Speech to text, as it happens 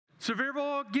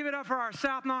Sevierville, give it up for our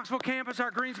South Knoxville campus, our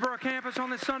Greensboro campus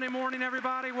on this Sunday morning,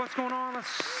 everybody. What's going on? Let's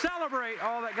celebrate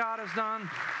all that God has done.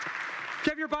 If you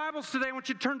have your Bibles today, I want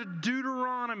you to turn to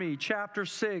Deuteronomy chapter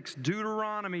 6.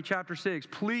 Deuteronomy chapter 6.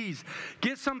 Please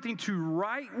get something to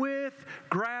write with.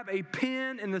 Grab a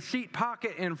pen in the seat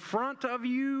pocket in front of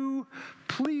you.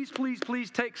 Please, please,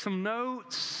 please take some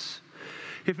notes.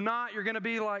 If not, you're going to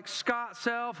be like Scott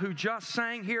Self, who just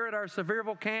sang here at our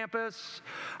Sevierville campus.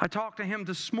 I talked to him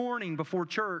this morning before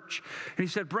church, and he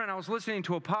said, Brent, I was listening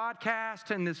to a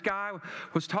podcast, and this guy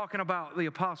was talking about the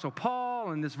Apostle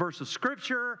Paul and this verse of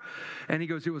Scripture, and he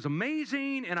goes, it was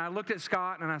amazing, and I looked at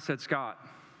Scott, and I said, Scott,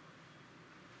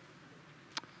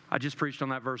 I just preached on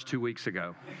that verse 2 weeks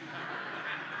ago.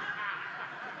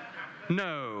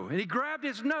 No. And he grabbed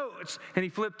his notes, and he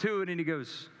flipped to it, and he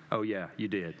goes, oh, yeah, you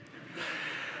did.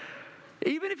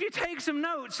 Even if you take some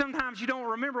notes, sometimes you don't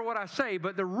remember what I say,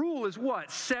 but the rule is what?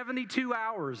 72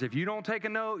 hours. If you don't take a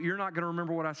note, you're not going to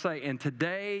remember what I say. And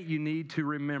today, you need to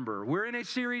remember. We're in a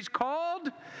series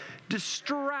called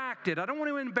Distracted. I don't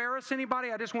want to embarrass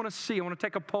anybody. I just want to see. I want to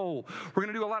take a poll. We're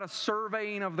going to do a lot of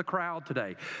surveying of the crowd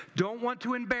today. Don't want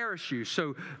to embarrass you,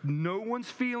 so no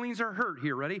one's feelings are hurt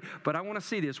here. Ready? But I want to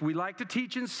see this. We like to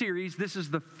teach in series. This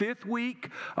is the 5th week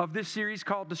of this series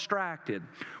called Distracted.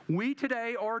 We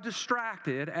today are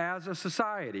distracted as a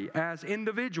society, as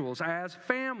individuals, as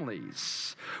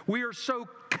families. We are so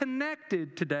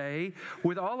connected today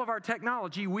with all of our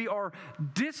technology, we are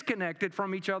disconnected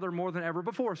from each other more than ever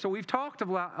before. So we've talked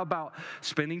about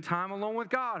spending time alone with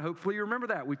God. Hopefully you remember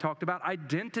that. We talked about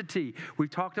identity. We've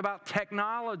talked about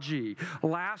technology.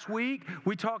 Last week,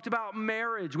 we talked about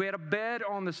marriage. We had a bed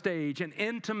on the stage and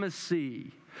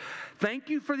intimacy. Thank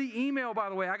you for the email, by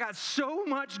the way. I got so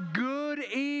much good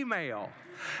email.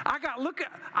 I got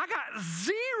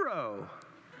 0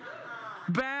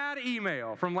 bad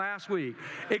email from last week,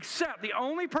 except the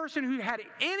only person who had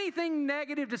anything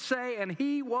negative to say, and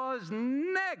he was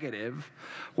negative,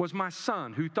 was my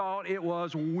son, who thought it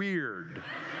was weird.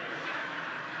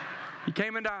 He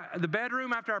came into the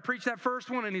bedroom after I preached that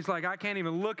first one, and he's like, I can't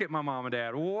even look at my mom and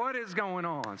dad. What is going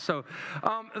on? So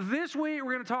this week,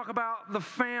 we're going to talk about the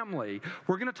family.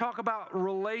 We're going to talk about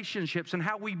relationships and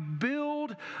how we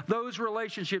build those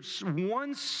relationships.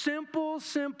 One simple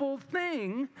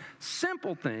thing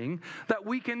that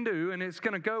we can do, and it's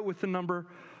going to go with the number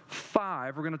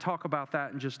 5. We're going to talk about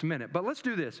that in just a minute. But let's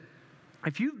do this.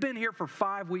 If you've been here for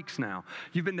 5 weeks now,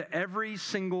 you've been to every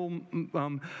single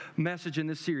message in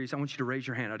this series, I want you to raise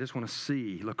your hand. I just want to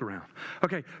see, look around.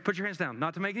 Okay, put your hands down.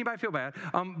 Not to make anybody feel bad,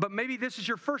 but maybe this is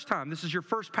your first time. This is your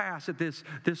first pass at this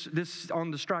on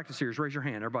the Distracted series. Raise your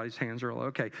hand. Everybody's hands are low.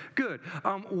 Okay, good.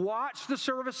 Watch the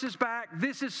services back.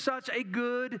 This is such a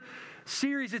good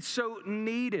series. It's so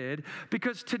needed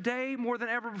because today, more than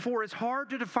ever before, it's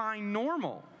hard to define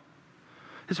normal.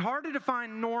 It's hard to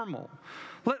define normal.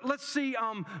 Let's see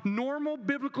normal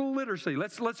biblical literacy.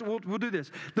 We'll do this.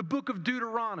 The book of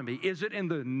Deuteronomy, is it in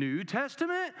the New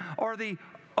Testament or the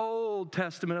Old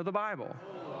Testament of the Bible?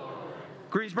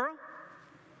 Greensboro?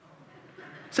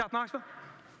 South Knoxville?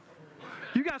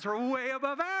 You guys are way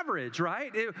above average,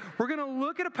 right? We're going to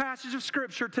look at a passage of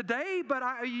Scripture today, but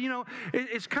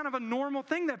it's kind of a normal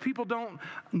thing that people don't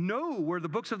know where the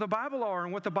books of the Bible are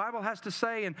and what the Bible has to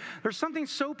say. And there's something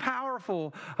so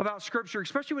powerful about Scripture,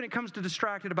 especially when it comes to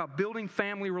Distracted, about building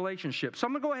family relationships. So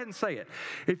I'm going to go ahead and say it.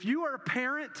 If you are a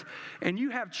parent and you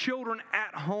have children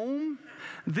at home,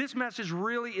 this message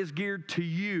really is geared to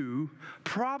you,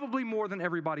 probably more than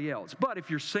everybody else. But if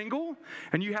you're single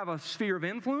and you have a sphere of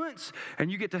influence,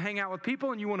 and you get to hang out with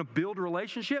people and you want to build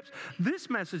relationships, this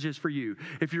message is for you.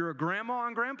 If you're a grandma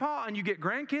and grandpa and you get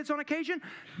grandkids on occasion,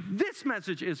 this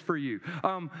message is for you.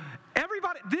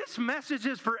 This message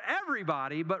is for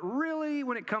everybody, but really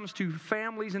when it comes to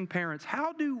families and parents,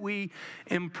 how do we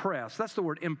impress, that's the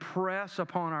word, impress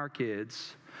upon our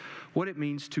kids what it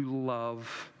means to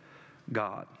love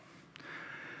God?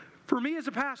 For me as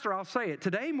a pastor, I'll say it,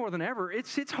 today more than ever,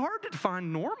 it's hard to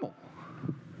define normal.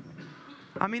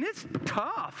 I mean, it's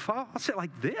tough. I'll say it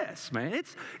like this, man.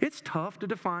 It's tough to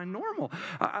define normal.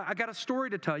 I got a story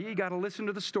to tell you. You got to listen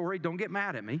to the story. Don't get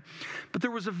mad at me. But there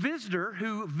was a visitor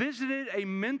who visited a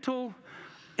mental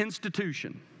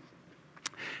institution.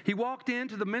 He walked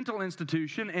into the mental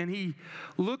institution, and he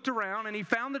looked around, and he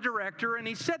found the director, and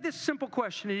he said this simple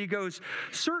question. And he goes,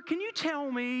 sir, can you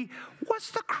tell me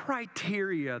what's the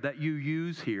criteria that you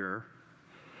use here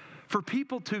for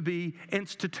people to be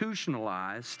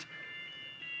institutionalized?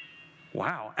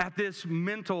 Wow, at this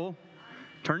mental,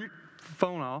 turn your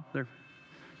phone off. There.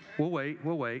 We'll wait,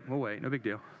 no big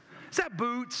deal. Is that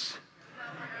Boots?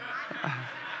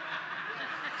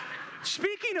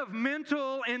 Speaking of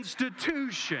mental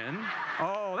institution,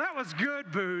 oh, that was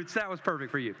good, Boots. That was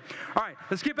perfect for you. All right,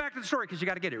 let's get back to the story because you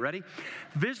got to get it. Ready?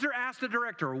 Visitor asked the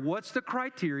director, what's the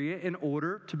criteria in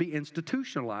order to be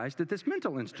institutionalized at this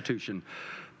mental institution?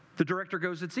 The director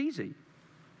goes, it's easy.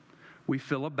 We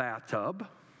fill a bathtub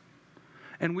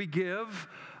and we give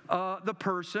the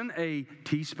person a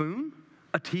teaspoon,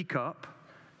 a teacup,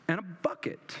 and a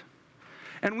bucket.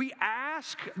 And we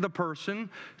ask the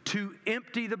person to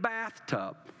empty the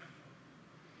bathtub.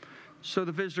 So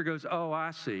the visitor goes, oh, I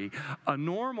see. A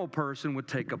normal person would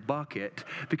take a bucket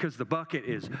because the bucket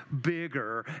is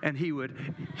bigger, and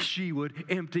she would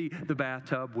empty the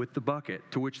bathtub with the bucket,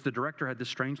 to which the director had this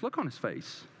strange look on his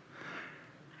face.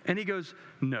 And he goes,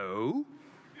 no.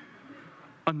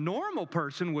 A normal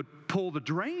person would pull the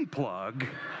drain plug.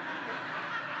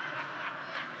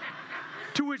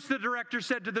 To which the director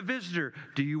said to the visitor,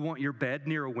 do you want your bed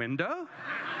near a window?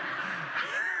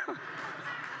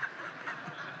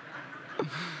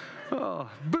 Oh,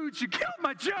 Boots, you killed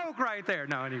my joke right there.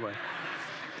 No, anyway.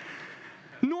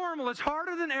 Normal. It's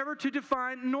harder than ever to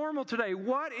define normal today.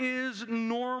 What is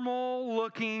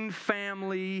normal-looking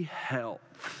family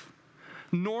health?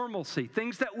 Normalcy,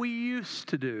 things that we used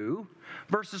to do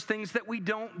versus things that we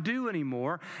don't do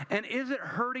anymore. And is it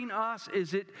hurting us?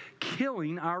 Is it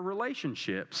killing our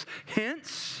relationships?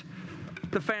 Hence,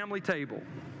 the family table.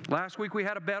 Last week we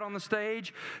had a bed on the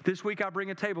stage. This week I bring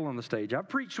a table on the stage. I've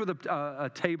preached with a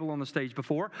table on the stage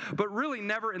before, but really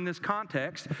never in this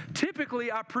context.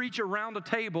 Typically I preach around a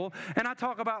table and I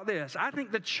talk about this. I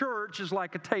think the church is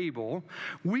like a table.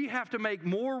 We have to make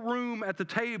more room at the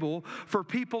table for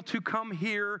people to come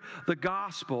hear the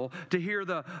gospel, to hear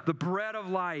the bread of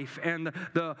life and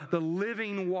the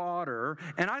living water.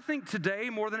 And I think today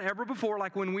more than ever before,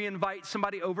 like when we invite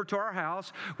somebody over to our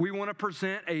house, we want to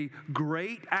present a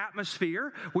great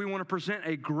atmosphere. We want to present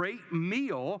a great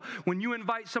meal. When you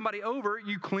invite somebody over,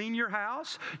 you clean your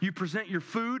house, you present your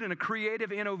food in a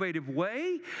creative, innovative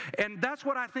way, and that's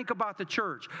what I think about the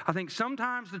church. I think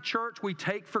sometimes the church we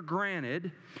take for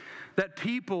granted that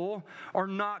people are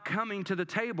not coming to the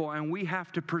table, and we have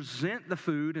to present the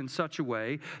food in such a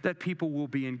way that people will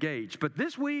be engaged. But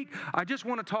this week, I just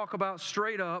want to talk about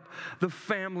straight up the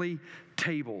family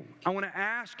table. I want to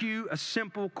ask you a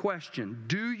simple question.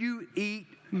 Do you eat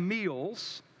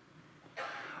meals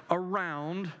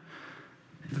around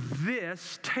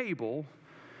this table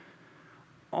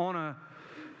on a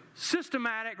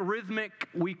systematic, rhythmic,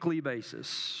 weekly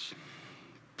basis?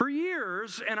 For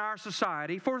years in our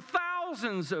society, for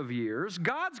thousands of years,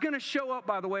 God's going to show up,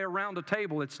 by the way, around a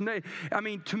table.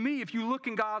 To me, if you look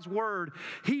in God's Word,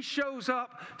 He shows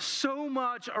up so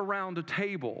much around a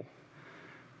table.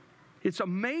 It's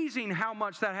amazing how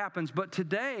much that happens. But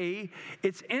today,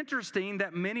 it's interesting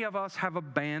that many of us have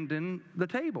abandoned the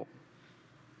table.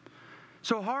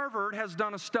 So Harvard has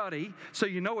done a study, so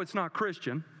you know it's not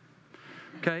Christian.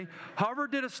 Okay,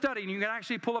 Harvard did a study, and you can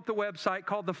actually pull up the website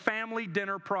called the Family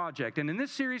Dinner Project. And in this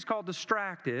series called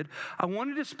Distracted, I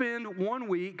wanted to spend 1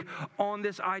 week on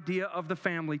this idea of the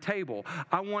family table.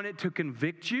 I want it to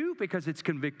convict you because it's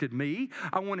convicted me.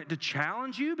 I want it to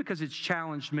challenge you because it's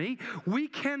challenged me. We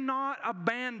cannot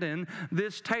abandon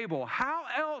this table. How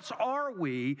else are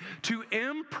we to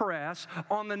impress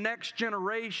on the next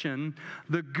generation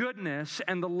the goodness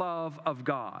and the love of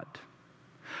God?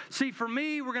 See, for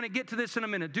me, we're going to get to this in a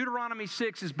minute. Deuteronomy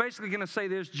 6 is basically going to say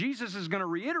this. Jesus is going to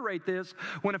reiterate this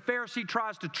when a Pharisee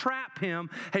tries to trap him.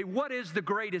 Hey, what is the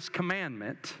greatest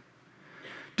commandment?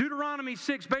 Deuteronomy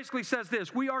 6 basically says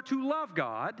this. We are to love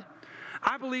God.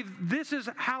 I believe this is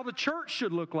how the church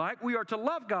should look like. We are to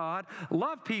love God,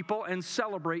 love people, and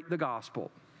celebrate the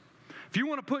gospel. If you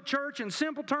want to put church in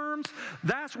simple terms,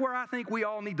 that's where I think we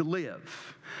all need to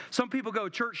live. Some people go,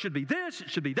 church should be this, it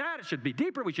should be that, it should be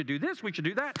deeper, we should do this, we should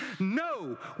do that.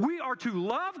 No, we are to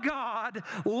love God,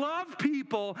 love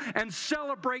people, and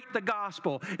celebrate the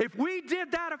gospel. If we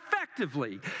did that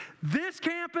effectively, this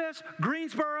campus,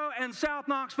 Greensboro, and South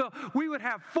Knoxville, we would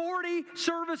have 40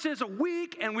 services a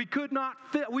week, and we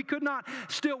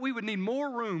would need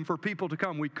more room for people to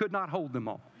come. We could not hold them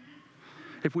all.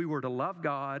 If we were to love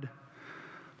God,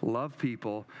 love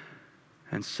people,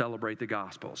 and celebrate the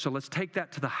gospel. So let's take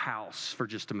that to the house for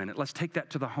just a minute. Let's take that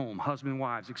to the home, husband,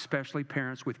 wives, especially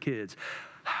parents with kids.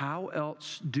 How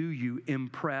else do you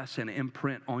impress and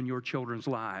imprint on your children's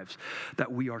lives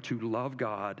that we are to love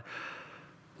God,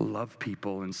 love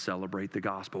people, and celebrate the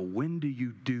gospel? When do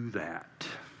you do that?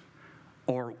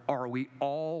 Or are we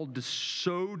all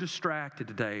so distracted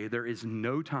today, there is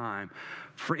no time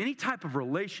for any type of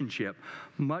relationship,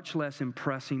 much less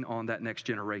impressing on that next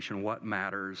generation what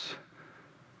matters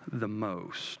the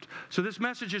most. So this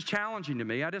message is challenging to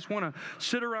me. I just want to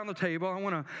sit around the table.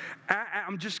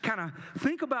 I'm just kind of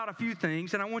think about a few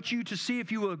things, and I want you to see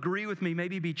if you will agree with me,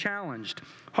 maybe be challenged.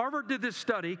 Harvard did this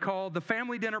study called the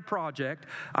Family Dinner Project.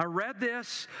 I read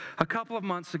this a couple of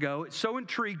months ago. It so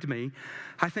intrigued me.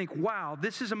 I think, wow,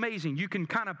 this is amazing. You can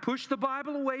kind of push the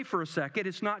Bible away for a second.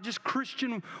 It's not just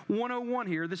Christian 101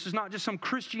 here. This is not just some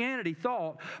Christianity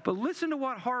thought, but listen to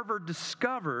what Harvard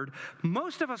discovered.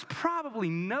 Most of us probably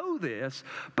know this,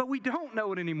 but we don't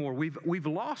know it anymore. We've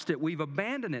lost it. We've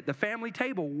abandoned it. The family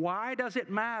table. Why does it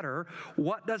matter?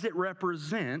 What does it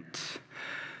represent?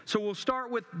 So we'll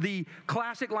start with the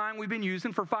classic line we've been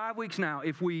using for 5 weeks now.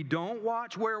 If we don't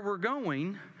watch where we're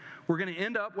going, we're going to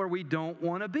end up where we don't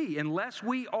want to be. Unless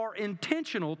we are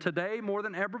intentional today more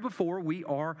than ever before, we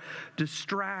are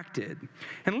distracted.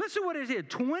 And listen to what it is.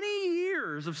 20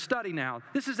 years of study now.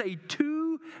 This is a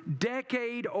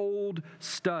 2-decade-old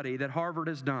study that Harvard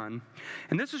has done.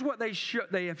 And this is what they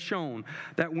have shown,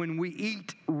 that when we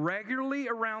eat regularly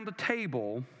around the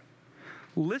table,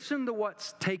 listen to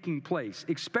what's taking place,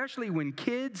 especially when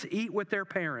kids eat with their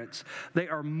parents. They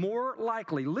are more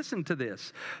likely, listen to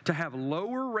this, to have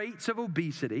lower rates of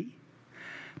obesity,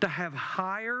 to have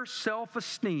higher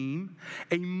self-esteem,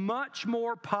 a much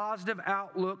more positive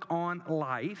outlook on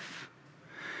life.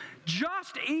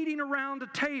 Just eating around a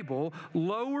table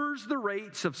lowers the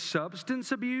rates of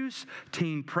substance abuse,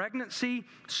 teen pregnancy,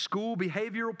 school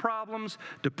behavioral problems,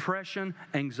 depression,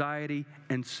 anxiety,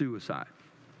 and suicide.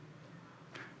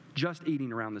 Just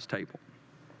eating around this table.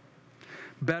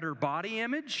 Better body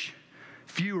image,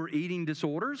 fewer eating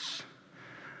disorders.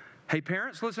 Hey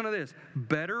parents, listen to this.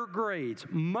 Better grades,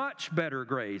 much better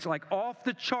grades, like off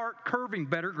the chart curving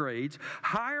better grades,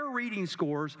 higher reading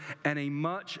scores, and a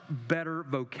much better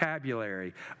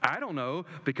vocabulary. I don't know,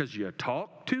 because you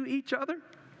talk to each other?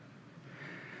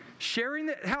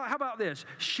 How about this?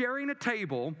 Sharing a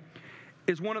table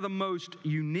is one of the most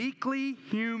uniquely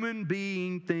human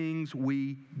being things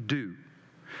we do.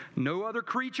 No other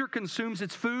creature consumes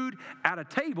its food at a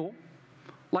table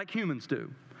like humans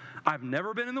do. I've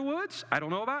never been in the woods. I don't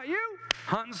know about you.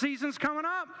 Hunting season's coming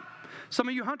up. Some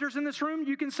of you hunters in this room,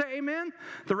 you can say amen.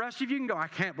 The rest of you can go, I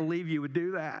can't believe you would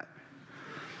do that.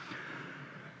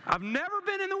 I've never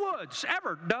been in the woods,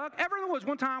 ever, Doug, ever in the woods.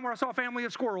 One time where I saw a family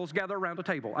of squirrels gather around a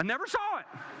table. I never saw it.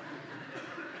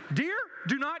 Deer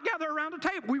do not gather around a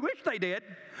table. We wish they did.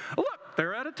 Look,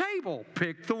 they're at a table.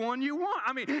 Pick the one you want.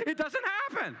 I mean, it doesn't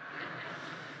happen.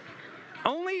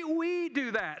 Only we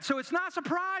do that. So it's not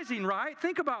surprising, right?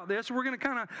 Think about this. We're going to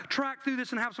kind of track through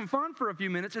this and have some fun for a few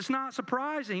minutes. It's not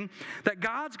surprising that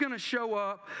God's going to show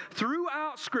up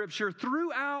throughout Scripture,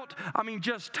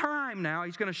 just time now.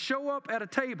 He's going to show up at a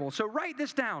table. So write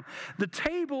this down. The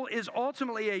table is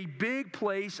ultimately a big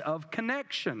place of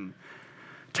connection.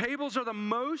 Tables are the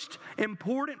most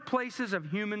important places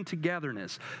of human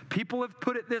togetherness. People have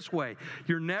put it this way: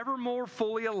 you're never more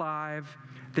fully alive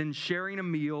than sharing a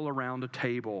meal around a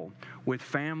table with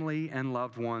family and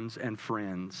loved ones and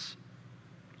friends.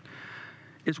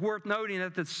 It's worth noting that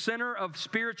at the center of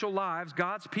spiritual lives,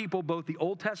 God's people, both the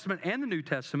Old Testament and the New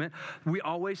Testament, we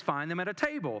always find them at a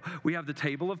table. We have the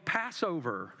table of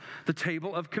Passover, the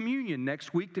table of communion.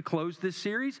 Next week, to close this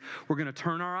series, we're going to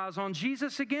turn our eyes on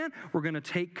Jesus again. We're going to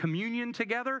take communion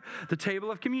together. The table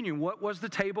of communion. What was the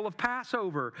table of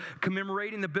Passover?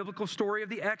 Commemorating the biblical story of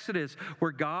the Exodus,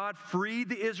 where God freed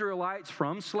the Israelites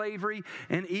from slavery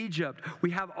in Egypt.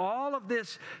 We have all of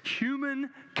this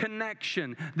human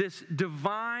connection, this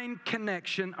divine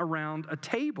connection around a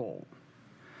table.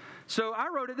 So I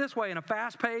wrote it this way: in a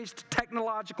fast-paced,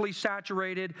 technologically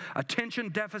saturated, attention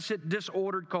deficit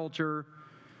disordered culture,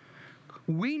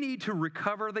 we need to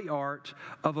recover the art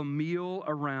of a meal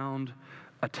around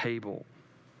a table.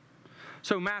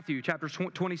 So Matthew chapter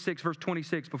 26, verse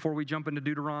 26, before we jump into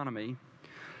Deuteronomy,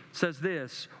 says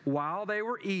this: while they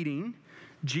were eating,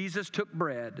 Jesus took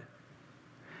bread,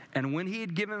 and when he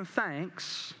had given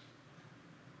thanks,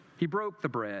 he broke the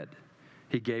bread.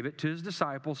 He gave it to his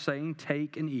disciples, saying,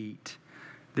 "Take and eat.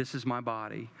 This is my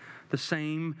body." The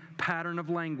same pattern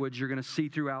of language you're going to see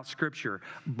throughout Scripture.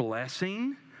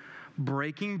 Blessing,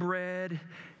 breaking bread,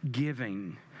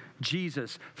 giving.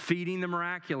 Jesus feeding the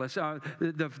miraculous,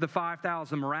 the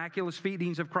 5,000, miraculous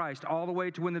feedings of Christ, all the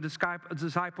way to when the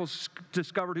disciples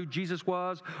discovered who Jesus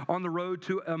was on the road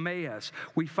to Emmaus.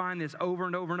 We find this over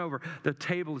and over and over. The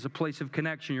table is a place of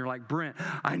connection. You're like, Brent,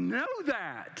 I know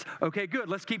that. Okay, good.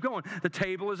 Let's keep going. The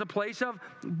table is a place of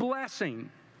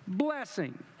blessing.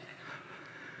 Blessing.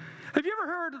 Have you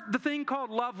ever heard the thing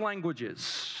called love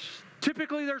languages?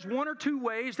 Typically, there's one or two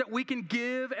ways that we can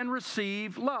give and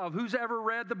receive love. Who's ever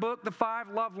read the book, The 5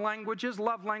 Love Languages?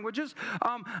 Love languages.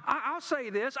 I'll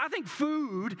say this. I think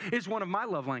food is one of my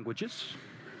love languages.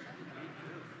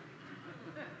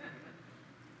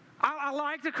 I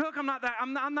like to cook. I'm not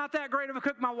that great of a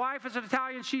cook. My wife is an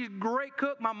Italian. She's a great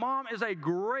cook. My mom is a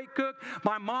great cook.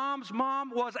 My mom's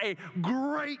mom was a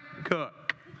great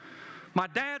cook. My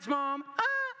dad's mom,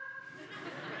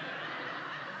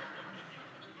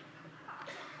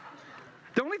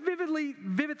 The only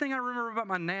vivid thing I remember about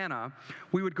my Nana,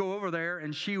 we would go over there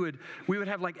and we would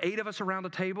have like 8 of us around the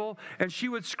table, and she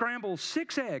would scramble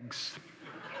 6 eggs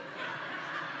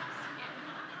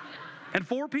and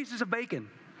 4 pieces of bacon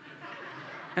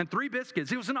and 3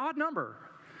 biscuits. It was an odd number.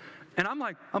 And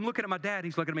I'm looking at my dad, and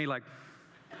he's looking at me like,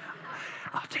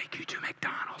 I'll take you to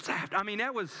McDonald's after. I mean,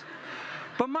 that was...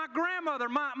 But my grandmother,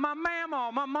 my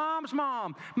mama, my mom's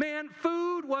mom, man,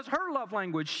 food was her love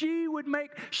language. She was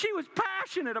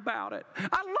passionate about it.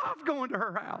 I loved going to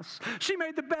her house. She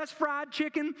made the best fried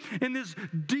chicken in this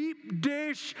deep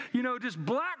dish, just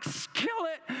black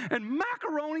skillet and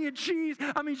macaroni and cheese.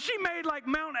 I mean, she made like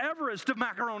Mount Everest of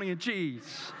macaroni and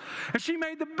cheese. And she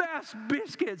made the best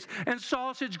biscuits and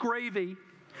sausage gravy.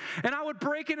 And I would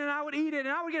break it and I would eat it and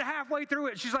I would get halfway through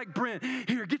it. She's like, Brent,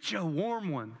 here, get you a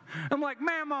warm one. I'm like,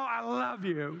 Mama, I love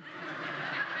you.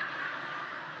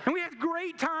 And we had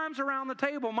great times around the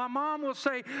table. My mom will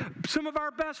say, some of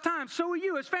our best times, so will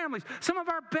you as families, some of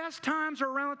our best times are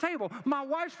around the table. My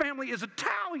wife's family is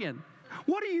Italian.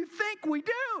 What do you think we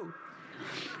do?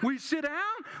 We sit down,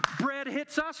 bread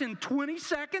hits us in 20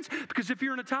 seconds, because if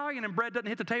you're an Italian and bread doesn't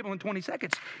hit the table in 20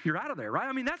 seconds, you're out of there, right?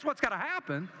 I mean, that's what's got to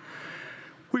happen.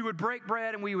 We would break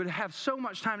bread and we would have so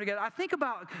much time together. I think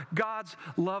about God's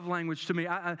love language to me.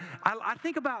 I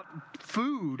think about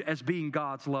food as being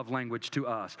God's love language to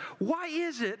us. Why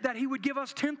is it that He would give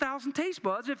us 10,000 taste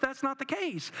buds if that's not the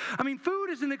case? I mean, food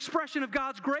is an expression of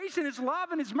God's grace and His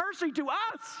love and His mercy to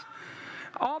us.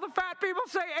 All the fat people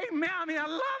say amen. I mean, I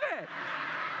love it.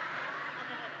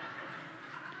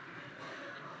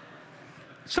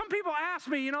 Some people ask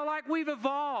me, like we've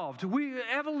evolved. We've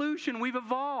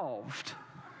evolved.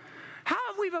 How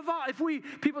have we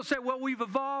evolved? People say, well, we've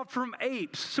evolved from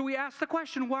apes. So we ask the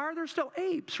question, why are there still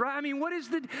apes, right? I mean,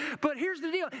 but here's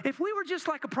the deal. If we were just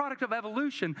like a product of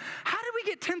evolution, how did we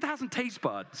get 10,000 taste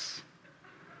buds?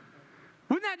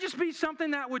 Wouldn't that just be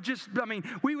something that would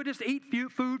we would just eat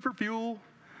food for fuel?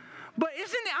 But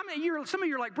some of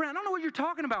you are like, Brent, I don't know what you're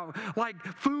talking about. Like,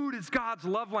 food is God's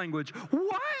love language.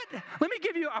 What? Let me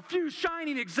give you a few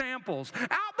shining examples.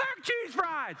 Outback cheese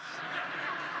fries.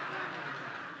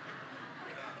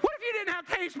 What if you didn't have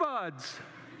taste buds?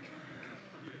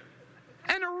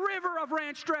 And a river of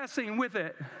ranch dressing with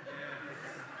it.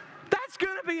 That's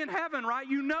going to be in heaven, right?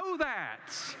 You know that.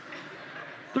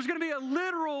 There's going to be a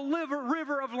literal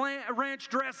river of ranch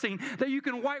dressing that you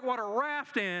can whitewater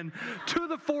raft in to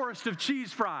the forest of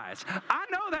cheese fries. I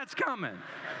know that's coming.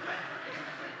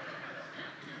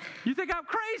 You think I'm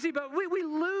crazy, but we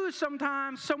lose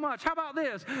sometimes so much. How about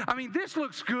this? I mean, this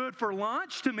looks good for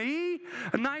lunch to me.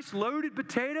 A nice loaded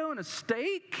potato and a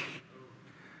steak.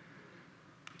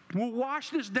 We'll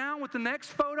wash this down with the next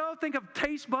photo. Think of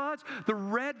taste buds, the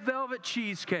red velvet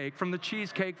cheesecake from the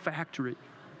Cheesecake Factory.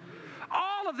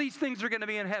 All of these things are going to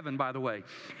be in heaven, by the way,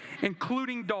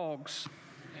 including dogs.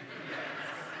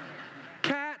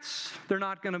 Cats, they're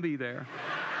not going to be there.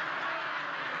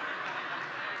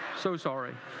 So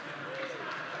sorry.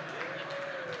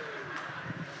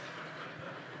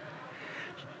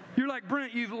 You're like,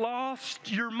 Brent, you've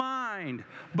lost your mind.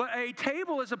 But a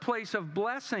table is a place of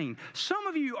blessing. Some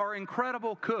of you are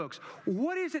incredible cooks.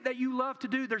 What is it that you love to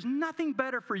do? There's nothing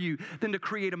better for you than to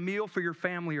create a meal for your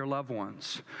family or loved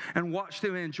ones and watch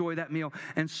them enjoy that meal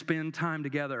and spend time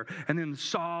together and then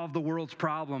solve the world's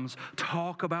problems,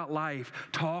 talk about life,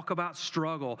 talk about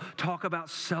struggle, talk about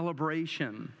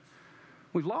celebration.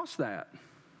 We've lost that.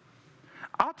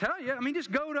 I'll tell you,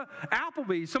 just go to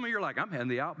Applebee's. Some of you are like, I'm heading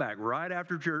to the Outback right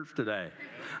after church today.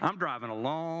 I'm driving a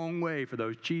long way for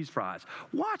those cheese fries.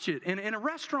 Watch it in a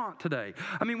restaurant today.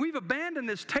 We've abandoned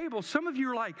this table. Some of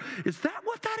you are like, is that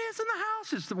what that is in the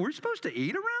house? We're supposed to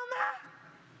eat around that?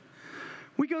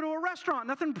 We go to a restaurant.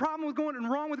 Nothing wrong with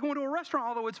going to a restaurant,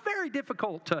 although it's very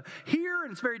difficult to hear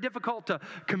and it's very difficult to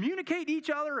communicate to each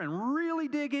other and really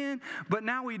dig in. But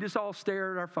now we just all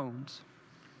stare at our phones.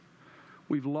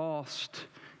 We've lost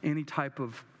any type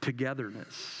of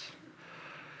togetherness.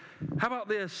 How about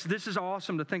this? This is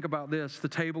awesome to think about this. The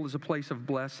table is a place of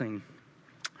blessing.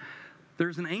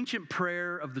 There's an ancient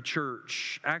prayer of the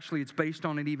church. Actually, it's based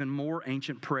on an even more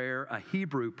ancient prayer, a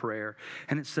Hebrew prayer.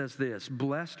 And it says this: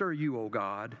 Blessed are you, O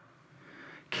God,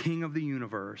 King of the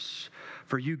universe,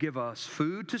 for you give us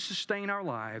food to sustain our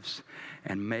lives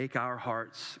and make our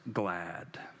hearts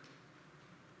glad.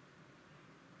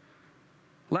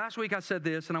 Last week I said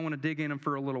this, and I want to dig in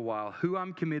for a little while. Who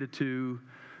I'm committed to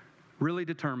really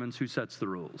determines who sets the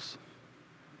rules.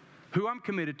 Who I'm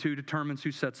committed to determines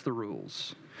who sets the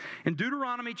rules. In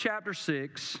Deuteronomy chapter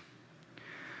 6,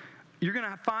 you're going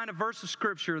to find a verse of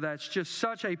Scripture that's just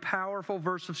such a powerful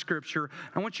verse of Scripture.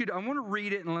 I want to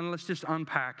read it, and then let's just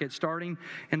unpack it. Starting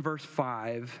in verse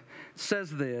 5, it says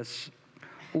this: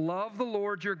 love the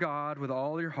Lord your God with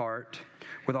all your heart,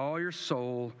 with all your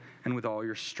soul, and with all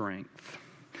your strength.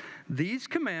 These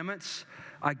commandments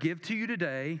I give to you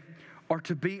today are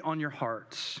to be on your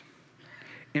hearts.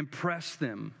 Impress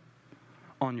them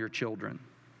on your children.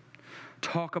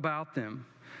 Talk about them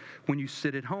when you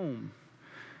sit at home,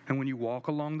 and when you walk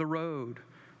along the road,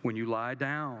 when you lie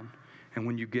down, and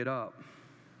when you get up.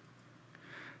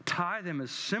 Tie them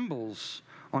as symbols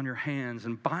on your hands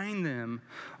and bind them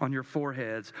on your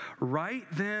foreheads. Write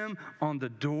them on the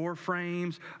door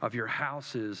frames of your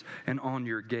houses and on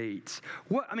your gates.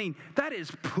 That is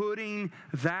putting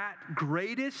that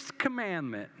greatest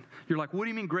commandment. You're like, what do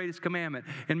you mean greatest commandment?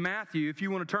 In Matthew, if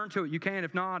you want to turn to it, you can.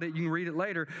 If not, you can read it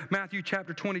later. Matthew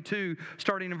chapter 22,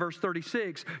 starting in verse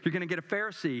 36, you're going to get a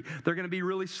Pharisee. They're going to be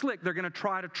really slick. They're going to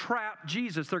try to trap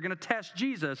Jesus. They're going to test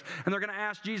Jesus, and they're going to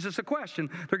ask Jesus a question.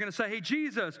 They're going to say, hey,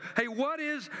 Jesus, what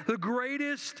is the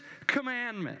greatest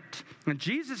commandment? And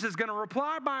Jesus is going to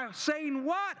reply by saying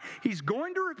what? He's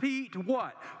going to repeat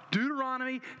what?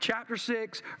 Deuteronomy chapter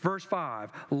 6, verse 5.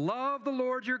 Love the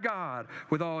Lord your God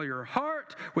with all your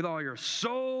heart, with all your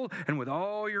soul, and with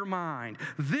all your mind.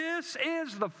 This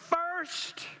is the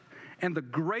first and the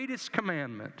greatest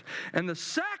commandment. And the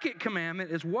second commandment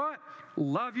is what?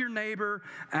 Love your neighbor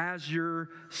as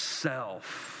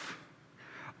yourself.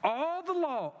 All the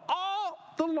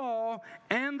law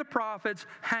and the prophets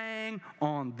hang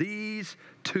on these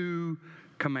two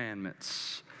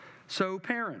commandments. So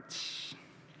parents,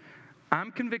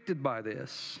 I'm convicted by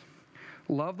this.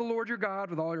 Love the Lord your God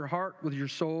with all your heart, with your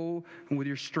soul, and with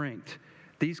your strength.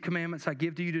 These commandments I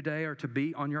give to you today are to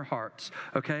be on your hearts,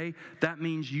 okay? That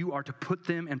means you are to put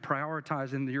them and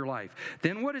prioritize into your life.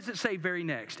 Then what does it say very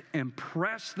next?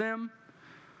 Impress them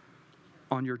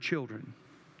on your children.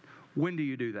 When do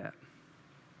you do that?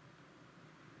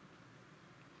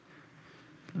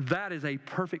 That is a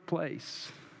perfect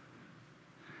place.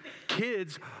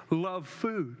 Kids love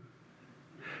food.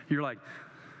 You're like,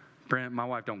 Brent, my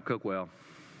wife don't cook well.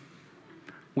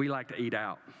 We like to eat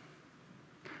out.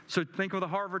 So think of the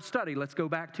Harvard study. Let's go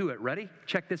back to it. Ready?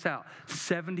 Check this out.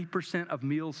 70% of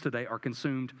meals today are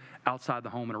consumed outside the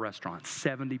home in a restaurant.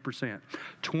 70%.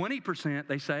 20%,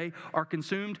 they say, are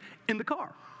consumed in the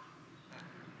car.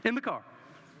 In the car.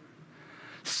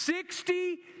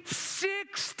 60%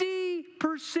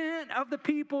 of the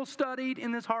people studied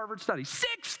in this Harvard study,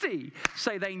 60,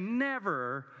 say they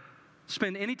never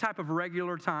spend any type of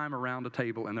regular time around a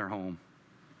table in their home,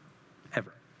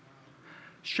 ever.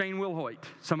 Shane Wilhoit,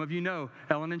 some of you know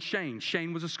Ellen and Shane.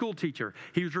 Shane was a school teacher.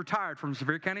 He was retired from the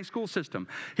Sevier County school system.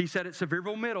 He said at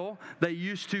Sevierville Middle, they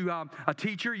used to, a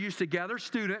teacher used to gather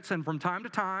students, and from time to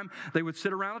time, they would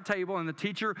sit around a table, and the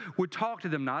teacher would talk to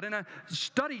them, not in a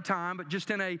study time, but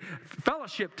just in a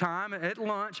fellowship time at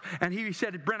lunch. And he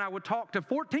said, Brent, I would talk to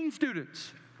 14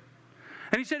 students.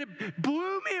 And he said, it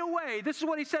blew me away. This is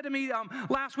what he said to me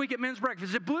last week at men's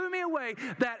breakfast. It blew me away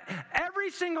that every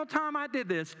single time I did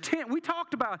this, we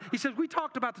talked about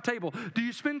the table. Do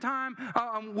you spend time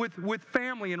with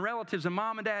family and relatives and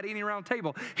mom and dad eating around the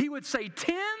table? He would say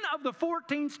 10 of the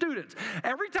 14 students.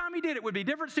 Every time he did it would be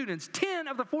different students. 10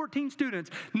 of the 14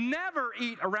 students never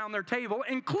eat around their table,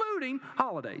 including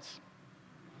holidays.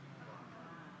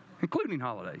 Including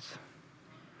holidays.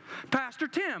 Pastor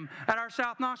Tim at our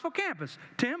South Knoxville campus.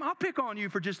 Tim, I'll pick on you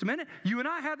for just a minute. You and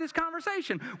I had this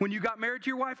conversation. When you got married to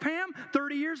your wife Pam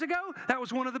 30 years ago, that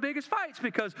was one of the biggest fights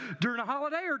because during a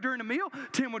holiday or during a meal,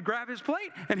 Tim would grab his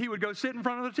plate and he would go sit in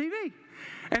front of the TV.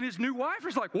 And his new wife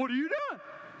was like, what are you doing?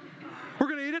 We're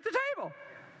going to eat at the table.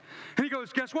 And he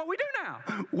goes, guess what we do now?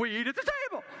 We eat at the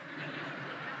table.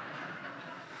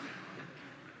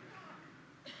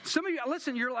 Some of you,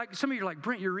 listen, some of you are like,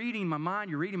 Brent, you're reading my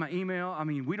mind, you're reading my email. I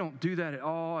mean, we don't do that at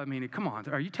all. I mean, come on.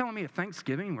 Are you telling me at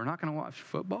Thanksgiving we're not going to watch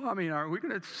football? I mean, are we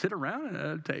going to sit around at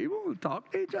a table and talk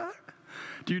to each other?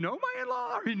 Do you know my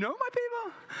in-law? Do you know my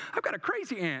people? I've got a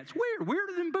crazy aunt. It's weird,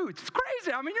 weirder than boots. It's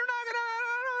crazy. I mean, you're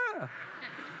not going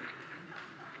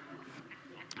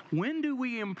to. When do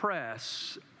we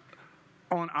impress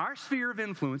on our sphere of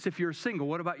influence, if you're single,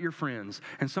 what about your friends?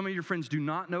 And some of your friends do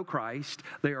not know Christ.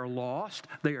 They are lost.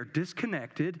 They are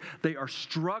disconnected. They are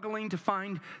struggling to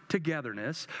find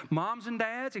togetherness. Moms and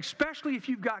dads, especially if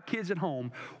you've got kids at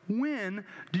home, when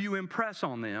do you impress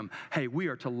on them, hey, we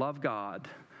are to love God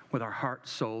with our heart,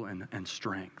 soul, and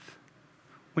strength?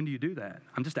 When do you do that?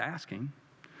 I'm just asking.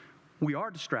 We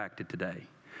are distracted today.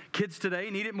 Kids today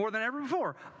need it more than ever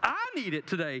before. I need it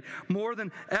today more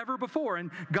than ever before. And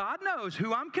God knows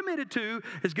who I'm committed to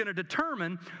is going to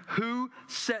determine who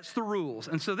sets the rules.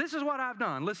 And so this is what I've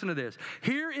done. Listen to this.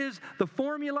 Here is the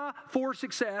formula for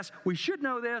success. We should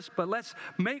know this, but let's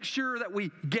make sure that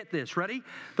we get this. Ready?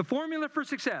 The formula for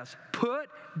success. Put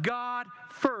God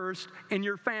first in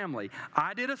your family.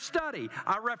 I did a study.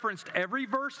 I referenced every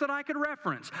verse that I could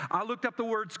reference. I looked up the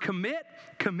words commit,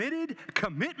 committed,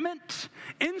 commitment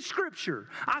in Scripture.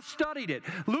 I studied it.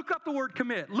 Look up the word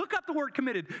commit. Look up the word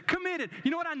committed. Committed.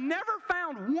 You know what? I never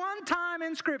found one time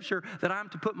in Scripture that I'm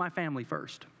to put my family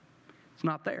first. It's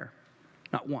not there.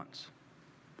 Not once.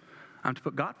 I'm to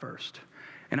put God first.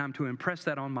 And I'm to impress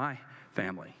that on my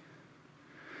family.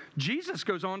 Jesus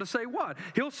goes on to say what?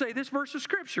 He'll say this verse of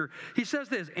Scripture. He says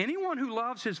this, anyone who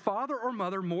loves his father or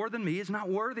mother more than me is not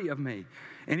worthy of me.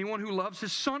 Anyone who loves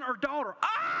his son or daughter,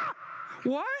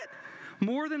 what?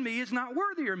 More than me is not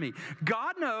worthy of me.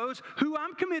 God knows who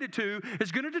I'm committed to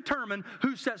is going to determine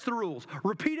who sets the rules.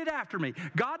 Repeat it after me.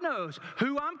 God knows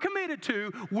who I'm committed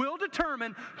to will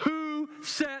determine who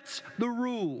sets the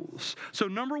rules. So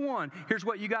number one, here's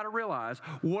what you got to realize.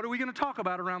 What are we going to talk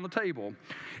about around the table?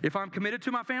 If I'm committed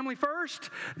to my family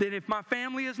first, then if my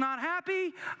family is not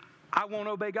happy, I won't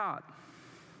obey God.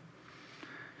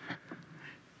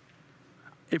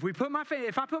 If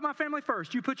I put my family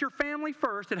first, you put your family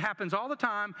first, it happens all the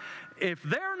time. If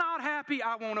they're not happy,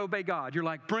 I won't obey God. You're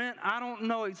like, Brent, I don't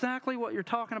know exactly what you're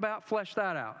talking about. Flesh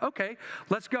that out. Okay,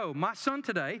 let's go. My son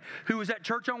today, who was at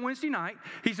church on Wednesday night,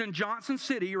 he's in Johnson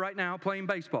City right now playing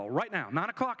baseball. Right now, 9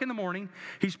 o'clock in the morning.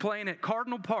 He's playing at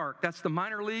Cardinal Park. That's the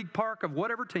minor league park of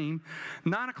whatever team.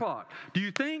 9 o'clock. Do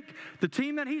you think the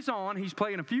team that he's on, he's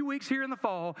playing a few weeks here in the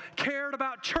fall, cared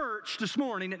about church this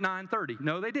morning at 9:30?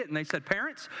 No, they didn't. They said,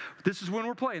 parents, this is when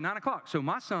we're playing, 9 o'clock. So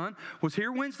my son was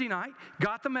here Wednesday night,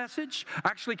 got the message,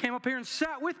 actually came up here and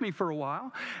sat with me for a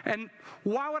while. And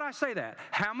why would I say that?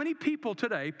 How many people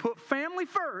today put family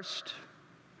first,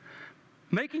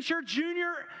 making sure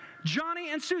Junior, Johnny,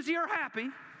 and Susie are happy,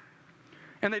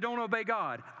 and they don't obey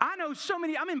God? I know so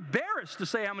many, I'm embarrassed to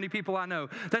say how many people I know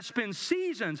that spend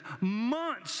seasons,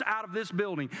 months out of this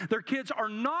building. Their kids are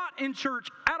not in church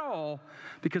at all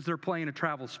because they're playing a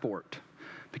travel sport,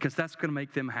 because that's going to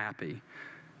make them happy.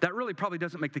 That really probably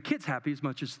doesn't make the kids happy as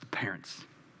much as the parents.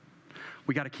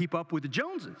 We got to keep up with the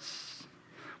Joneses.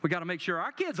 We got to make sure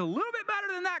our kid's a little bit better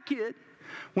than that kid.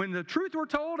 When the truth were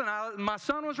told, and my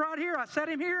son was right here, I sat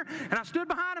him here, and I stood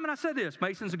behind him, and I said this,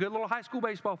 Mason's a good little high school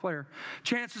baseball player.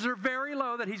 Chances are very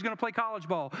low that he's going to play college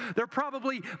ball. They're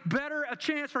probably better a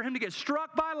chance for him to get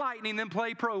struck by lightning than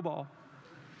play pro ball.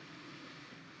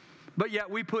 But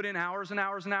yet we put in hours and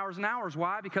hours and hours and hours.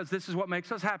 Why? Because this is what makes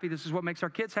us happy. This is what makes our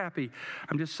kids happy.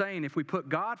 I'm just saying, if we put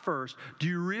God first, do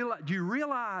you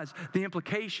realize the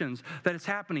implications that it's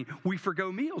happening? We forgo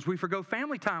meals. We forgo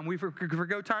family time. We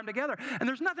forgo time together. And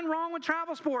there's nothing wrong with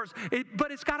travel sports,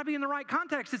 but it's got to be in the right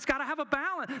context. It's got to have a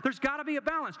balance. There's got to be a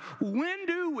balance. When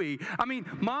do we? I mean,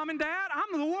 mom and dad,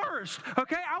 I'm the worst,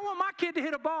 okay? I want my kid to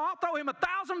hit a ball. I'll throw him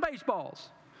 1,000 baseballs.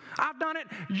 I've done it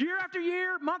year after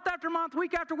year, month after month,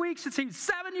 week after week since he's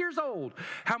 7 years old.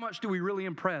 How much do we really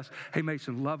impress? Hey,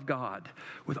 Mason, love God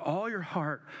with all your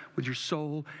heart, with your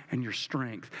soul, and your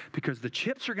strength, because the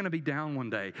chips are going to be down one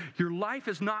day. Your life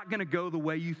is not going to go the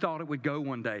way you thought it would go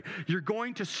one day. You're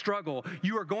going to struggle.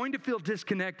 You are going to feel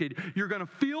disconnected. You're going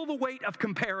to feel the weight of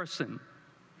comparison.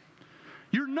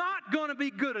 You're not going to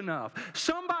be good enough.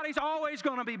 Somebody's always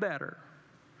going to be better.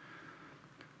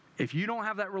 If you don't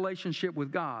have that relationship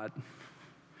with God,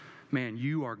 man,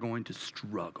 you are going to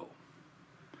struggle.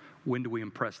 When do we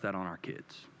impress that on our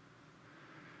kids?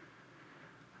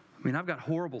 I mean, I've got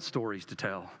horrible stories to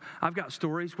tell. I've got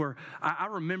stories where I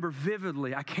remember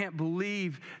vividly. I can't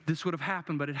believe this would have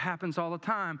happened, but it happens all the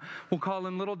time. We'll call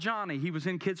him Little Johnny. He was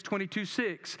in Kids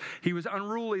 22-6. He was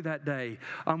unruly that day.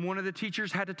 One of the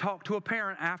teachers had to talk to a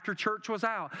parent after church was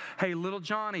out. Hey, Little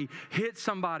Johnny hit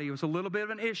somebody. It was a little bit of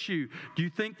an issue. Do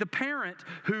you think the parent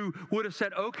who would have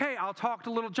said, okay, I'll talk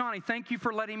to Little Johnny, thank you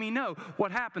for letting me know?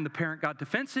 What happened? The parent got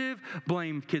defensive,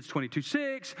 blamed Kids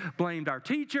 22-6, blamed our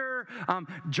teacher.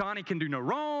 Johnny can do no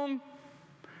wrong.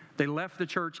 They left the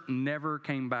church, never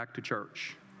came back to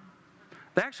church.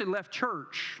 They actually left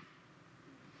church,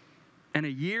 and a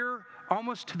year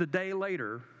almost to the day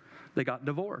later, they got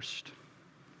divorced.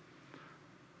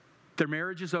 Their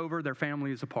marriage is over, their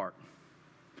family is apart.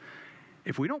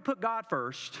 If we don't put God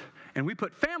first and we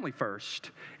put family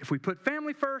first, if we put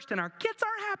family first and our kids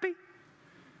aren't happy,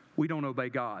 we don't obey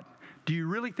God. Do you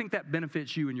really think that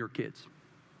benefits you and your kids?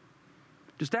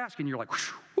 Just asking, you're like,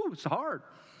 whew, it's hard.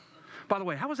 By the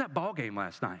way, how was that ball game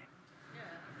last night?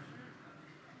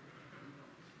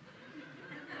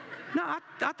 No, I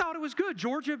thought it was good.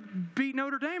 Georgia beat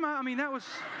Notre Dame. I mean, that was...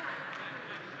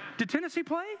 Did Tennessee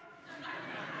play?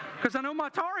 Because I know my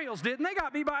Tar Heels did, and they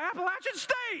got beat by Appalachian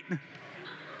State.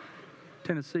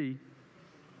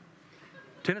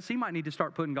 Tennessee might need to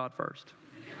start putting God first.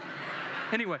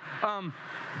 Anyway, I'm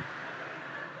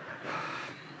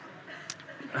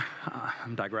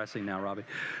digressing now, Robbie.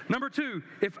 Number 2,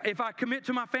 if I commit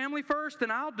to my family first,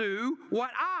 then I'll do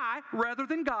what I, rather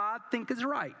than God, think is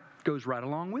right. Goes right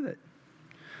along with it.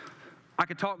 I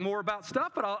could talk more about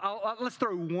stuff, but let's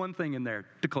throw one thing in there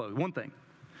to close. One thing.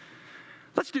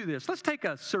 Let's do this. Let's take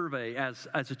a survey as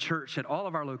a church at all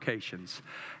of our locations.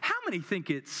 How many think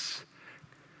it's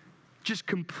just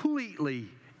completely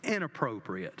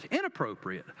inappropriate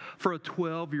for a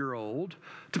 12-year-old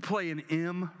to play an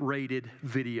M-rated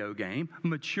video game,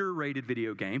 mature-rated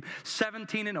video game,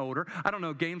 17 and older? I don't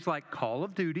know, games like Call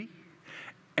of Duty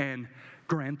and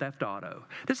Grand Theft Auto.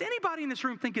 Does anybody in this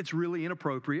room think it's really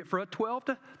inappropriate for a 12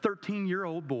 to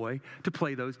 13-year-old boy to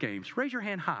play those games? Raise your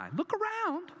hand high. Look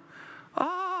around.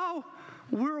 Oh,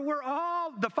 we're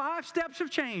all, the 5 steps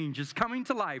of change is coming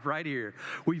to life right here.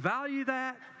 We value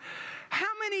that. How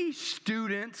many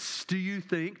students do you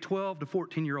think, 12 to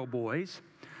 14-year-old boys,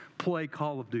 play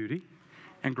Call of Duty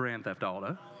and Grand Theft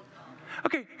Auto?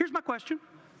 Okay, here's my question.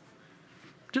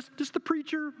 Just the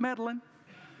preacher meddling.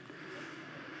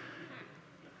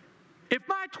 If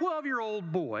my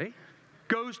 12-year-old boy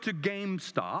goes to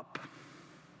GameStop,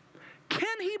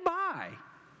 can he buy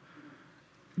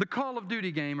the Call of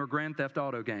Duty game or Grand Theft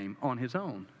Auto game on his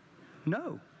own?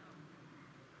 No.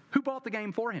 Who bought the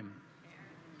game for him?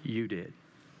 You did.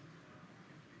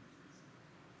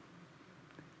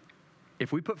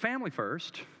 If we put family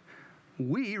first,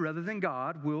 we, rather than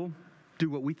God, will do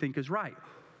what we think is right.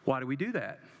 Why do we do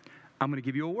that? I'm going to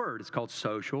give you a word. It's called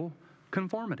social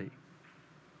conformity.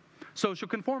 Social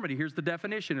conformity, here's the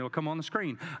definition. It'll come on the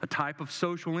screen. A type of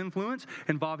social influence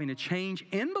involving a change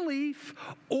in belief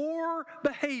or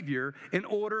behavior in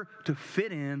order to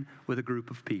fit in with a group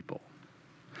of people.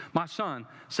 My son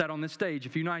sat on this stage a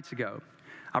few nights ago.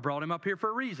 I brought him up here for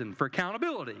a reason, for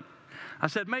accountability. I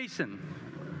said, Mason,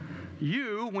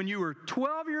 you, when you were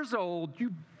 12 years old,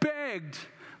 you begged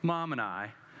Mom and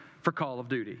I for Call of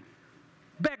Duty.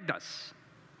 Begged us.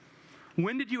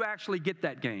 When did you actually get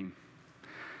that game?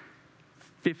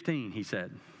 15, he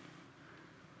said.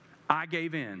 I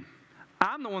gave in.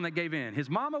 I'm the one that gave in. His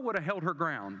mama would have held her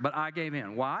ground, but I gave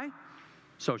in. Why?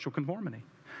 Social conformity.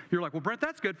 You're like, well, Brent,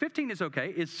 that's good. 15 is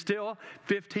okay. It's still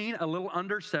 15, a little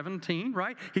under 17,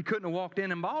 right? He couldn't have walked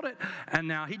in and bought it, and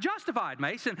now he justified,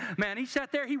 Mason. Man, he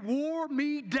sat there. He wore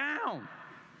me down.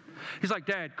 He's like,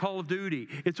 Dad, Call of Duty.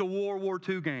 It's a World War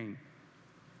II game.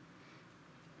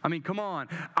 I mean, come on.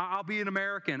 I'll be an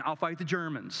American. I'll fight the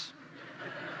Germans.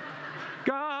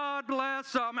 God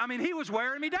bless them. I mean, he was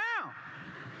wearing me down.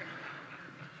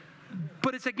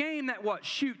 But it's a game that,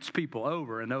 shoots people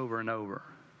over and over and over.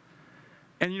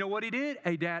 And you know what he did?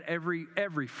 Hey, Dad,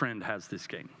 every friend has this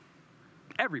game.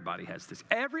 Everybody has this.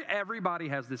 Everybody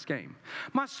has this game.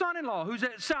 My son-in-law, who's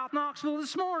at South Knoxville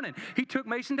this morning, he took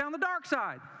Mason down the dark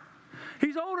side.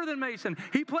 He's older than Mason.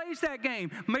 He plays that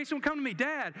game. Mason would come to me,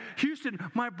 Dad, Houston,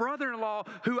 my brother-in-law,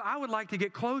 who I would like to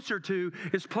get closer to,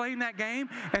 is playing that game,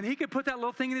 and he could put that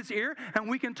little thing in his ear, and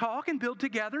we can talk and build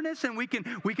togetherness, and we can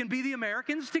be the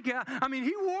Americans together. I mean,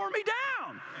 he wore me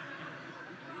down.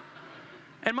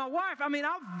 And my wife,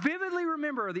 I vividly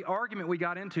remember the argument we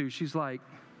got into. She's like,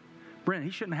 Brent, he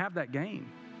shouldn't have that game.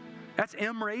 That's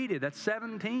M-rated. That's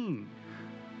 17.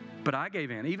 But I gave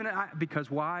in,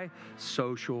 because why?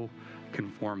 Social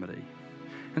conformity.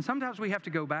 And sometimes we have to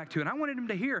go back to it. And I wanted him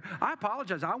to hear, I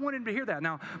apologize, I wanted him to hear that.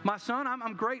 Now, my son,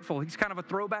 I'm grateful. He's kind of a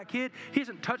throwback kid. He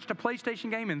hasn't touched a PlayStation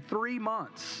game in 3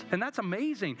 months. And that's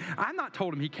amazing. I've not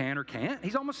told him he can or can't.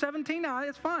 He's almost 17 now.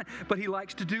 It's fine. But he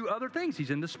likes to do other things.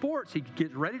 He's into sports. He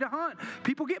gets ready to hunt.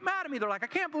 People get mad at me. They're like, I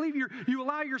can't believe you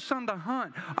allow your son to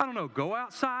hunt. I don't know, go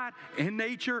outside in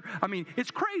nature. I mean,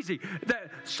 it's crazy.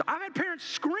 I've had parents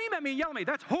scream at me and yell at me.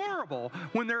 That's horrible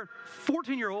when their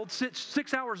 14-year-old sits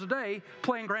 6 hours a day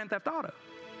playing Grand Theft Auto.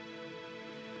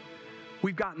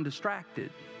 We've gotten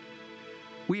distracted.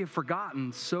 We have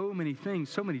forgotten so many things,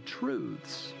 so many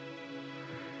truths.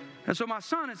 And so my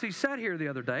son, as he sat here the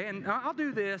other day, and I'll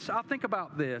do this, I'll think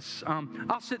about this.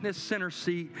 I'll sit in this center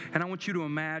seat, and I want you to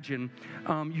imagine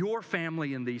your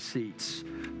family in these seats.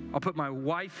 I'll put my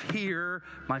wife here,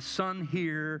 my son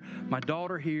here, my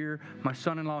daughter here, my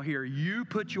son-in-law here. You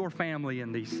put your family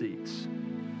in these seats.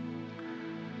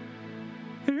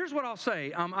 And here's what I'll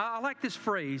say. I like this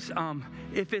phrase.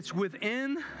 If it's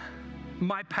within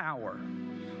my power,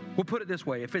 we'll put it this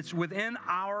way. If it's within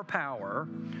our power,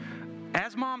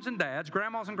 as moms and dads,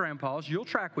 grandmas and grandpas, you'll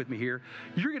track with me here.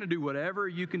 You're going to do whatever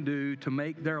you can do to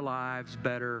make their lives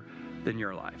better than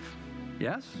your life.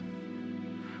 Yes?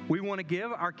 We want to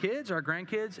give our kids, our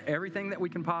grandkids, everything that we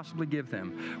can possibly give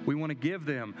them. We want to give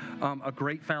them a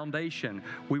great foundation.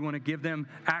 We want to give them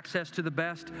access to the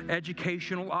best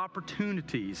educational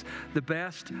opportunities, the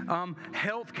best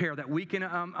health care that we can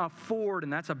afford,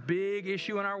 and that's a big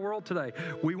issue in our world today.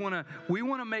 We want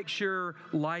to make sure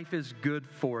life is good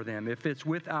for them if it's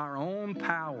with our own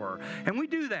power. And we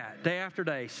do that day after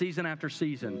day, season after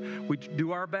season. We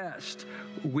do our best.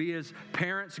 We as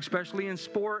parents, especially in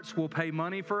sports, will pay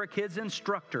money for a kid's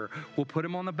instructor. We'll put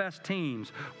them on the best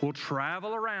teams. We'll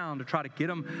travel around to try to get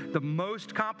them the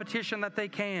most competition that they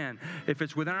can. If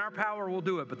it's within our power, we'll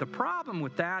do it. But the problem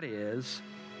with that is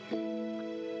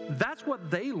that's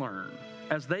what they learn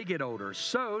as they get older.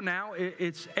 So now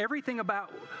it's everything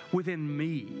about within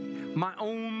me, my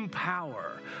own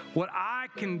power, what I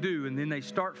can do, and then they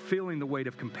start feeling the weight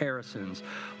of comparisons.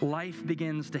 Life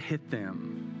begins to hit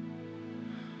them.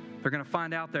 They're going to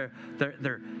find out they're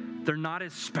not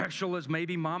as special as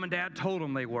maybe mom and dad told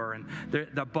them they were, and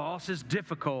the boss is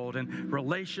difficult, and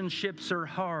relationships are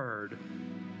hard.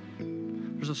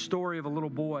 There's a story of a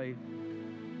little boy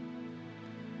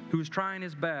who was trying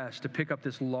his best to pick up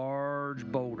this large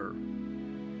boulder.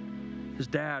 His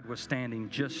dad was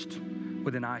standing just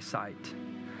within eyesight.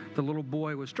 The little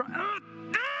boy was trying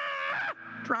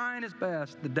his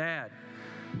best. The dad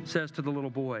says to the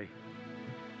little boy,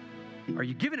 "Are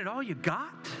you giving it all you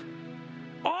got?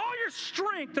 All your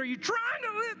strength? Are you trying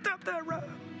to lift up that rock?"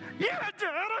 "Yeah,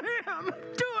 Dad, I am. I'm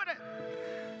doing it."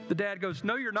 The dad goes,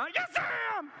 "No, you're not." "Yes, I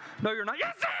am." "No, you're not."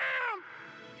 "Yes, I am."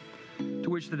 To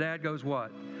which the dad goes,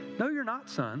 "What?" "No, you're not,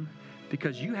 son,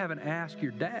 because you haven't asked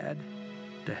your dad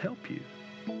to help you."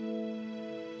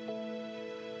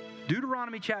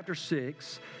 Deuteronomy chapter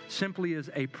 6 simply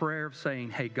is a prayer of saying,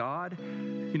 "Hey, God,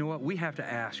 you know what? We have to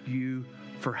ask you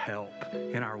for help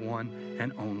in our one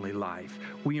and only life."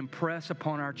 We impress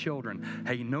upon our children,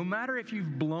 hey, no matter if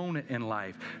you've blown it in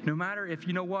life, no matter if,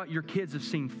 you know what, your kids have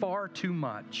seen far too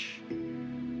much,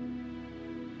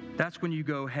 that's when you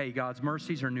go, hey, God's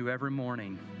mercies are new every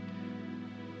morning.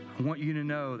 I want you to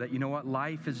know that, you know what,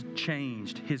 life has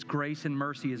changed. His grace and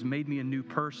mercy has made me a new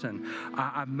person.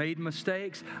 I've made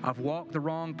mistakes. I've walked the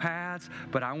wrong paths,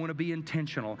 but I want to be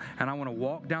intentional, and I want to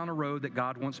walk down a road that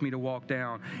God wants me to walk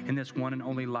down in this one and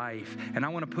only life. And I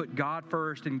want to put God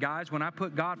first. And guys, when I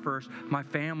put God first, my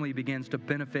family begins to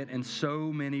benefit in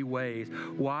so many ways.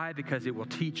 Why? Because it will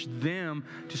teach them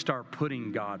to start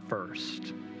putting God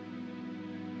first.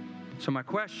 So my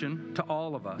question to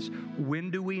all of us,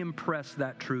 when do we impress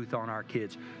that truth on our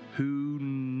kids who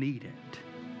need it?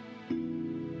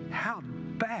 How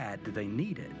bad do they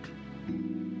need it?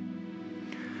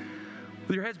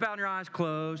 With your heads bowed and your eyes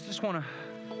closed, just want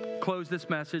to close this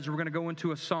message. We're going to go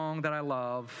into a song that I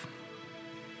love.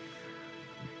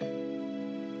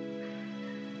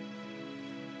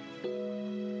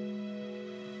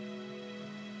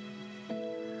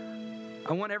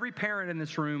 I want every parent in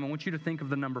this room, I want you to think of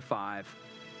the number 5.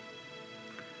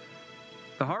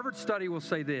 The Harvard study will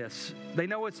say this. They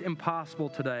know it's impossible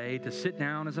today to sit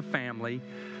down as a family,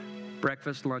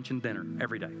 breakfast, lunch, and dinner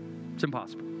every day. It's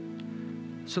impossible.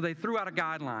 So they threw out a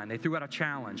guideline. They threw out a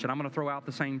challenge, and I'm going to throw out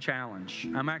the same challenge.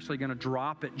 I'm actually going to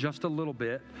drop it just a little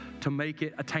bit to make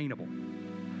it attainable.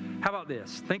 How about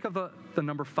this? Think of the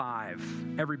number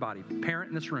 5. Everybody, parent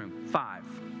in this room, 5.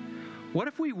 What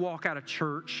if we walk out of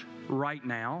church right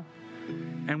now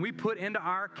and we put into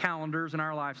our calendars and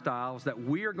our lifestyles that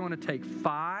we are going to take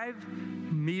 5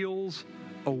 meals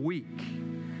a week,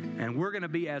 and we're going to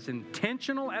be as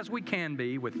intentional as we can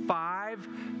be with 5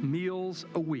 meals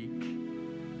a week.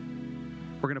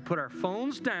 We're going to put our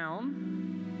phones down,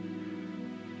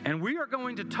 and we are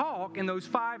going to talk in those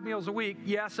 5 meals a week,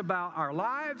 yes, about our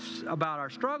lives, about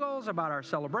our struggles, about our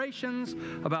celebrations,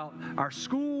 about our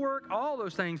schoolwork, all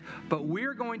those things, but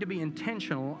we're going to be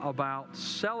intentional about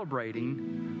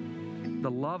celebrating the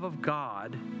love of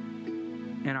God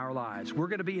in our lives. We're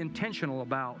going to be intentional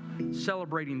about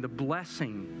celebrating the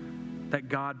blessing that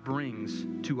God brings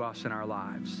to us in our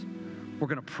lives. We're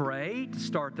going to pray to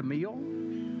start the meal.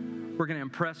 We're going to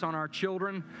impress on our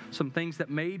children some things that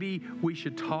maybe we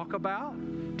should talk about,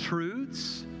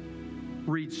 truths,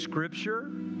 read Scripture.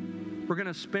 We're going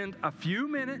to spend a few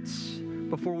minutes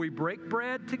before we break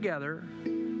bread together.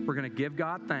 We're going to give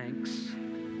God thanks.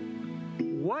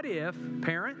 What if,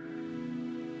 parent,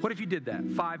 what if you did that?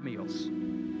 5 meals.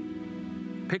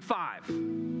 Pick 5.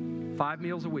 5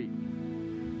 meals a week.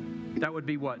 That would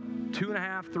be what?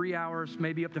 2.5, 3 hours,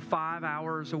 maybe up to 5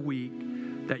 hours a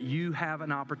week that you have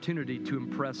an opportunity to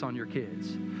impress on your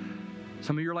kids.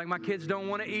 Some of you are like, my kids don't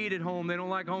want to eat at home. They don't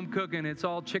like home cooking. It's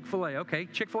all Chick-fil-A. Okay,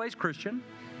 Chick-fil-A's Christian.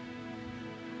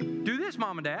 Do this,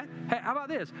 Mom and Dad. Hey, how about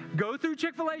this? Go through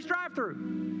Chick-fil-A's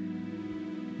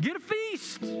drive-thru. Get a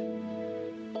feast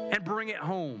and bring it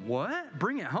home. What?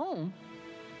 Bring it home?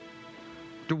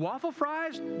 Do waffle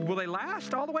fries, will they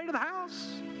last all the way to the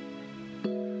house?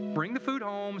 Bring the food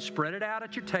home, spread it out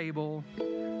at your table,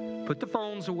 put the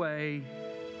phones away,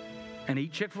 and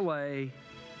eat Chick-fil-A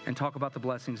and talk about the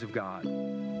blessings of God.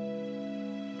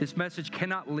 This message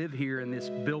cannot live here in this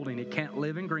building. It can't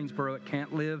live in Greensboro. It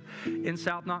can't live in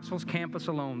South Knoxville's campus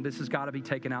alone. This has got to be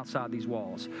taken outside these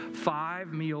walls.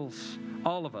 5 meals,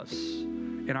 all of us,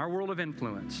 in our world of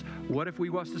influence. What if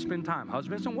we was to spend time,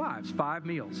 husbands and wives, 5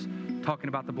 meals, talking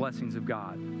about the blessings of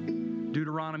God?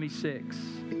 Deuteronomy 6,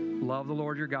 love the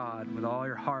Lord your God with all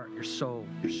your heart, your soul,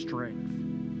 your strength.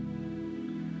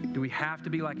 Do we have to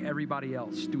be like everybody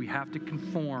else? Do we have to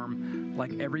conform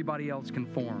like everybody else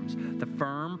conforms? The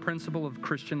firm principle of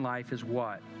Christian life is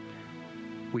what?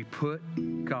 We put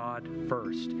God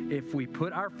first. If we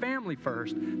put our family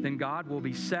first, then God will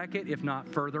be second, if not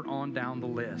further on down the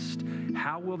list.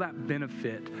 How will that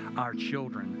benefit our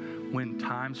children when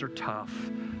times are tough,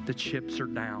 the chips are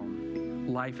down,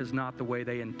 life is not the way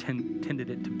they intended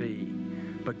it to be?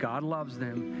 But God loves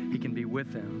them. He can be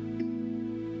with them.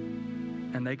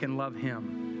 And they can love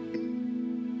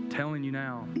Him. I'm telling you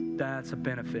now, that's a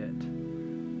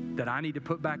benefit that I need to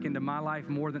put back into my life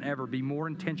more than ever, be more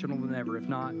intentional than ever. If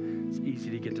not, it's easy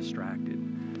to get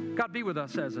distracted. God, be with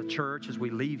us as a church as we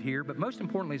leave here, but most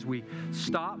importantly, as we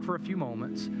stop for a few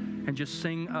moments and just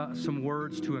sing some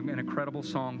words to an incredible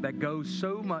song that goes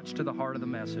so much to the heart of the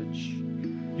message.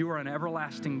 You are an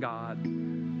everlasting God.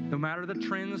 No matter the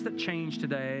trends that change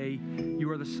today, you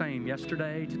are the same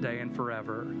yesterday, today, and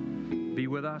forever. Be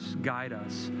with us, guide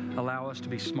us, allow us to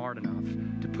be smart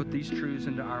enough to put these truths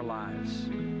into our lives.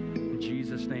 In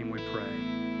Jesus' name we pray.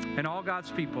 And all God's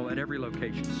people at every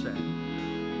location said.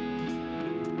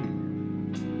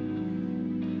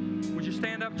 Would you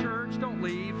stand up, church? Don't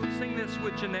leave. Sing this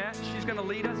with Jeanette. She's going to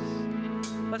lead us.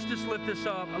 Let's just lift this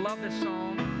up. I love this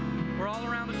song. We're all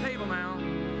around the table now.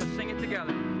 Let's sing it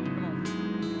together. Come on.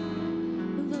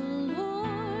 The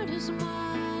Lord is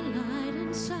my light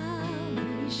and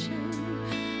salvation.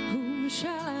 Whom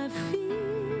shall I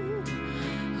fear?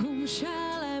 Whom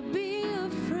shall I be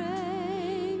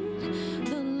afraid?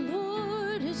 The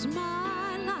Lord is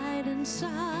my light and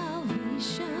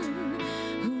salvation.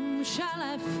 Whom shall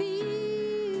I fear?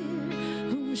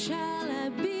 Whom shall I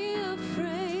be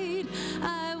afraid?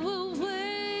 I will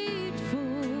wait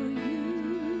for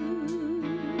you.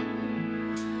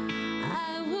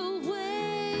 I will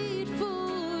wait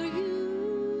for you.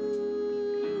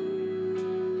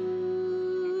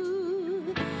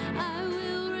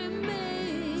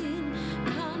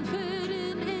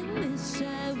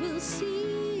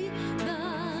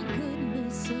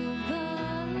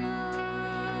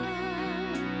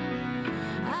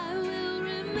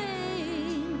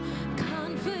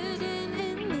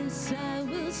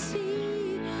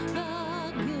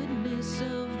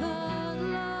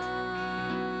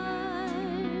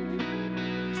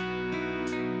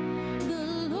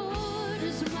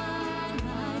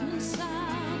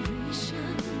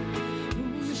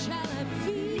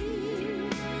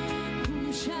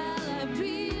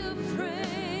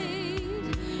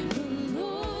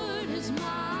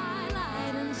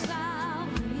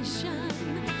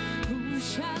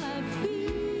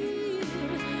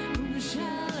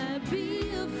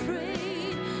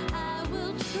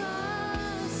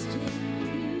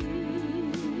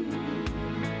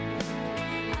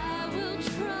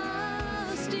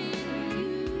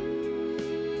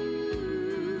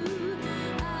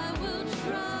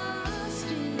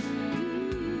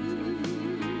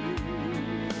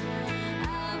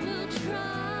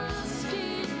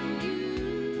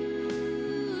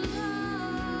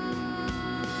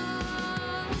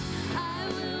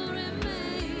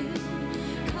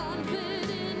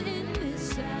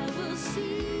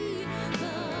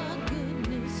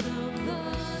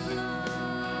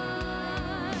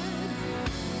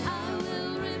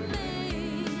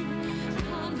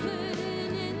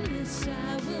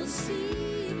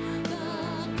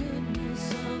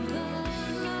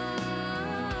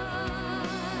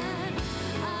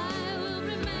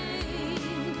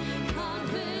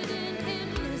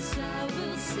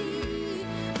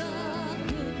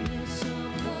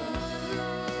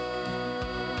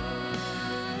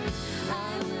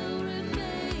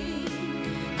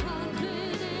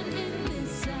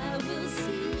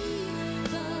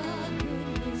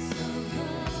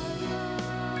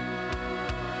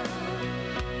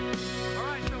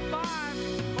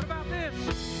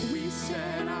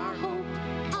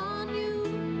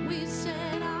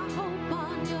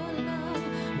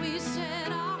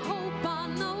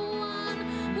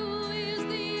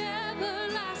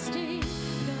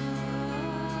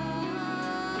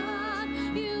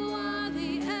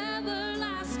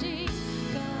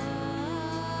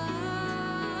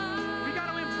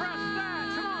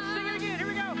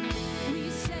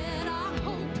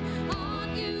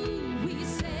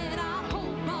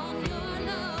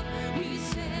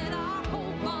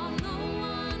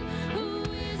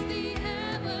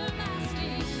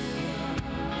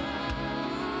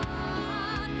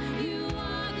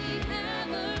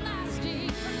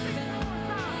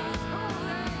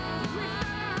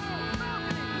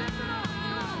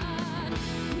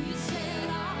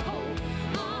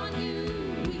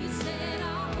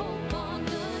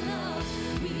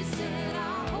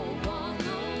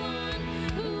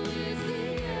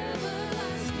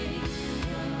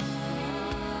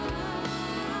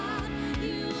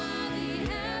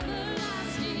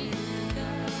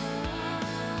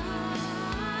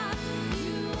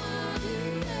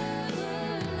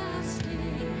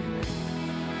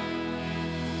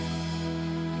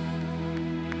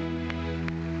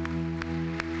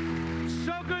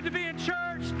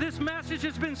 message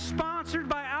has been sponsored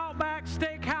by Outback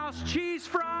Steakhouse Cheese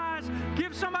Fries.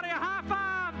 Give somebody a high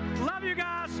five. Love you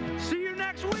guys. See you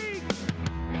next week.